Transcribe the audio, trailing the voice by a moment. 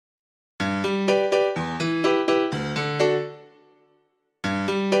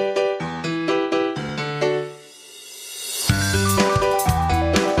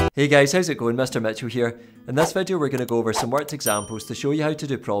Hey guys, how's it going? Mr. Mitchell here. In this video we're going to go over some worked examples to show you how to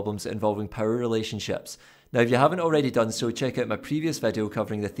do problems involving power relationships. Now if you haven't already done so, check out my previous video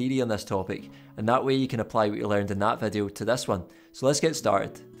covering the theory on this topic, and that way you can apply what you learned in that video to this one. So let's get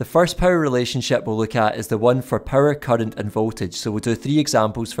started. The first power relationship we'll look at is the one for power, current and voltage, so we'll do 3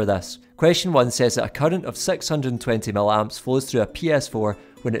 examples for this. Question 1 says that a current of 620 mA flows through a PS4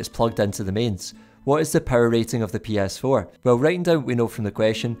 when it is plugged into the mains. What is the power rating of the PS4? Well, writing down what we know from the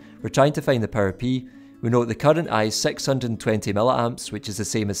question, we're trying to find the power P. We know that the current I is 620 milliamps, which is the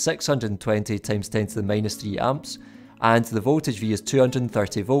same as 620 times 10 to the minus 3 amps, and the voltage V is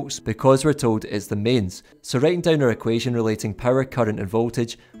 230 volts because we're told it's the mains. So writing down our equation relating power, current and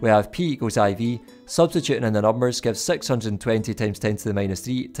voltage, we have P equals IV, substituting in the numbers gives 620 times 10 to the minus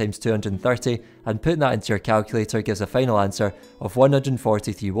 3 times 230, and putting that into your calculator gives a final answer of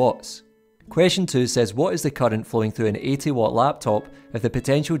 143 watts. Question 2 says what is the current flowing through an 80 watt laptop if the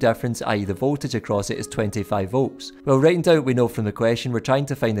potential difference, i.e. the voltage across it, is 25 volts? Well, writing down what we know from the question, we're trying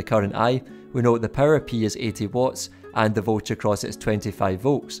to find the current I. We know the power P is 80 watts and the voltage across it is 25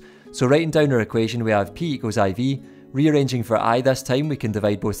 volts. So writing down our equation, we have P equals IV. Rearranging for I this time, we can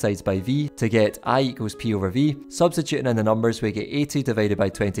divide both sides by V to get I equals P over V. Substituting in the numbers, we get 80 divided by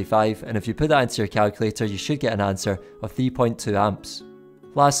 25, and if you put that into your calculator, you should get an answer of 3.2 amps.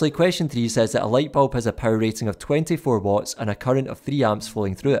 Lastly, question 3 says that a light bulb has a power rating of 24 watts and a current of 3 amps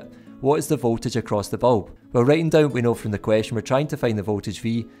flowing through it. What is the voltage across the bulb? Well, writing down what we know from the question, we're trying to find the voltage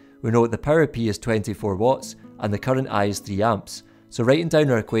V. We know that the power P is 24 watts and the current I is 3 amps. So writing down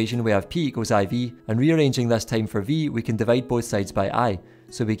our equation, we have P equals IV, and rearranging this time for V, we can divide both sides by I.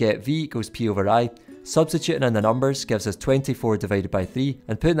 So we get V equals P over I. Substituting in the numbers gives us 24 divided by 3,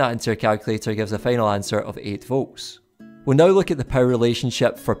 and putting that into your calculator gives a final answer of 8 volts. We'll now look at the power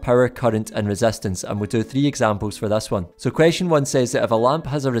relationship for power, current and resistance, and we'll do 3 examples for this one. So question 1 says that if a lamp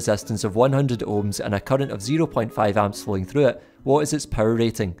has a resistance of 100 ohms and a current of 0.5 amps flowing through it, what is its power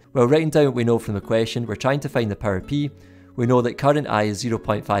rating? Well, writing down what we know from the question, we're trying to find the power P. We know that current I is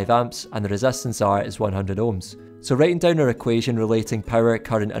 0.5 amps and the resistance R is 100 ohms. So writing down our equation relating power,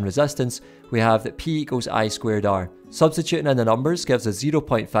 current and resistance, we have that P equals I squared R. Substituting in the numbers gives us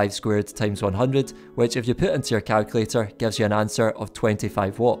 0.5 squared times 100, which if you put into your calculator gives you an answer of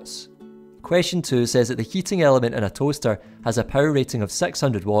 25 watts. Question 2 says that the heating element in a toaster has a power rating of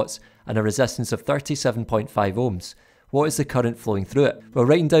 600 watts and a resistance of 37.5 ohms. What is the current flowing through it? Well,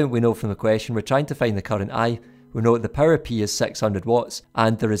 writing down what we know from the question, we're trying to find the current I. We know that the power P is 600 watts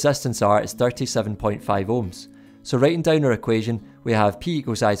and the resistance R is 37.5 ohms. So writing down our equation, we have P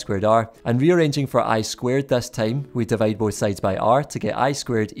equals I squared R, and rearranging for I squared this time, we divide both sides by R to get I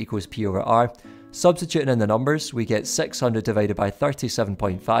squared equals P over R. Substituting in the numbers, we get 600 divided by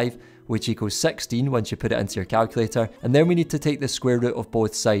 37.5, which equals 16 once you put it into your calculator, and then we need to take the square root of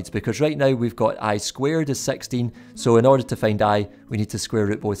both sides, because right now we've got I squared is 16, so in order to find I, we need to square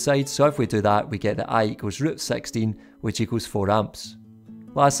root both sides, so if we do that, we get that I equals root 16, which equals 4 amps.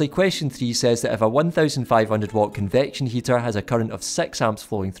 Lastly, question 3 says that if a 1500 watt convection heater has a current of 6 amps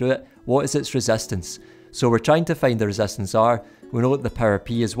flowing through it, what is its resistance? So we're trying to find the resistance R. We know that the power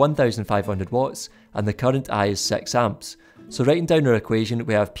P is 1500 watts and the current I is 6 amps. So writing down our equation,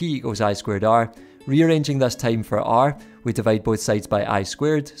 we have P equals I squared R. Rearranging this time for R, we divide both sides by I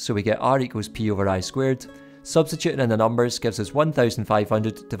squared, so we get R equals P over I squared. Substituting in the numbers gives us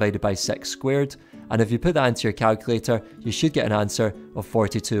 1500 divided by 6 squared, and if you put that into your calculator, you should get an answer of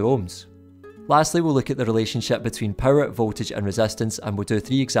 42 ohms. Lastly, we'll look at the relationship between power, voltage and resistance, and we'll do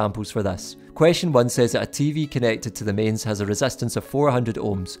 3 examples for this. Question 1 says that a TV connected to the mains has a resistance of 400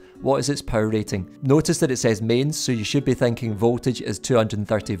 ohms. What is its power rating? Notice that it says mains, so you should be thinking voltage is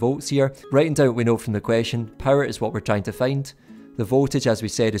 230 volts here. Writing down what we know from the question, power is what we're trying to find. The voltage, as we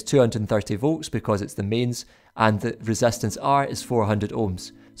said, is 230 volts because it's the mains, and the resistance R is 400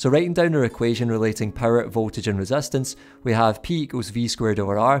 ohms. So writing down our equation relating power, voltage and resistance, we have P equals V squared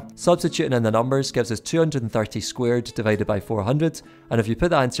over R. Substituting in the numbers gives us 230 squared divided by 400, and if you put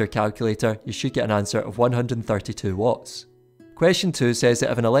that into your calculator, you should get an answer of 132 watts. Question 2 says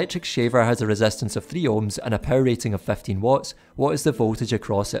that if an electric shaver has a resistance of 3 ohms and a power rating of 15 watts, what is the voltage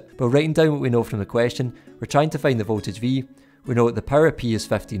across it? But writing down what we know from the question, we're trying to find the voltage V. We know that the power P is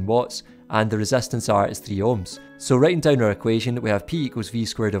 15 watts and the resistance R is 3 ohms. So writing down our equation, we have P equals V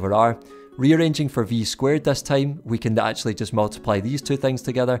squared over R. Rearranging for V squared this time, we can actually just multiply these two things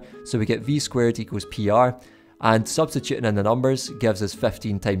together, so we get V squared equals PR, and substituting in the numbers gives us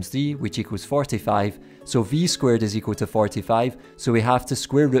 15 times 3, which equals 45, so V squared is equal to 45, so we have to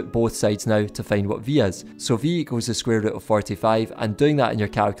square root both sides now to find what V is. So V equals the square root of 45, and doing that in your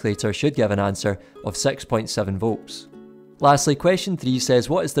calculator should give an answer of 6.7 volts. Lastly, question 3 says,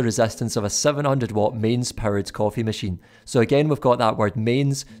 what is the resistance of a 700 watt mains powered coffee machine? So again, we've got that word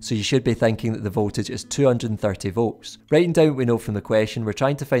mains, so you should be thinking that the voltage is 230 volts. Writing down what we know from the question, we're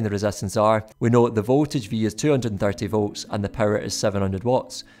trying to find the resistance R. We know the voltage V is 230 volts and the power is 700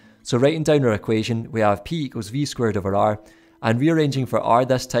 watts. So writing down our equation, we have P equals V squared over R. And rearranging for R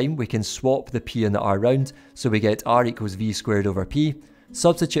this time, we can swap the P and the R round, so we get R equals V squared over P.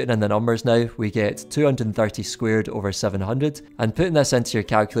 Substituting in the numbers now, we get 230 squared over 700, and putting this into your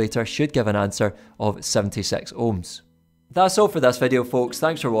calculator should give an answer of 76 ohms. That's all for this video folks,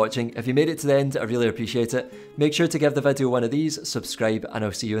 thanks for watching. If you made it to the end, I really appreciate it. Make sure to give the video one of these, subscribe, and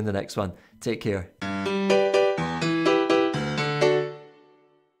I'll see you in the next one. Take care.